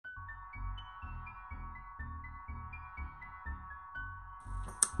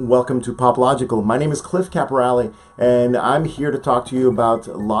Welcome to Pop Logical. My name is Cliff Caporale, and I'm here to talk to you about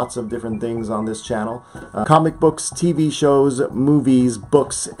lots of different things on this channel. Comic books, TV shows, movies,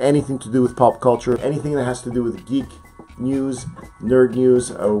 books, anything to do with pop culture, anything that has to do with geek news, nerd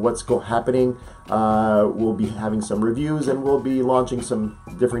news, or what's happening. We'll be having some reviews, and we'll be launching some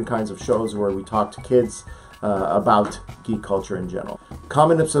different kinds of shows where we talk to kids about geek culture in general.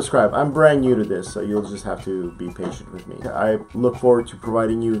 Comment and subscribe. I'm brand new to this, so you'll just have to be patient with me. I look forward to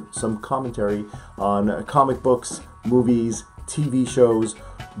providing you some commentary on comic books, movies, TV shows,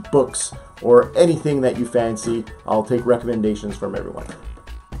 books, or anything that you fancy. I'll take recommendations from everyone.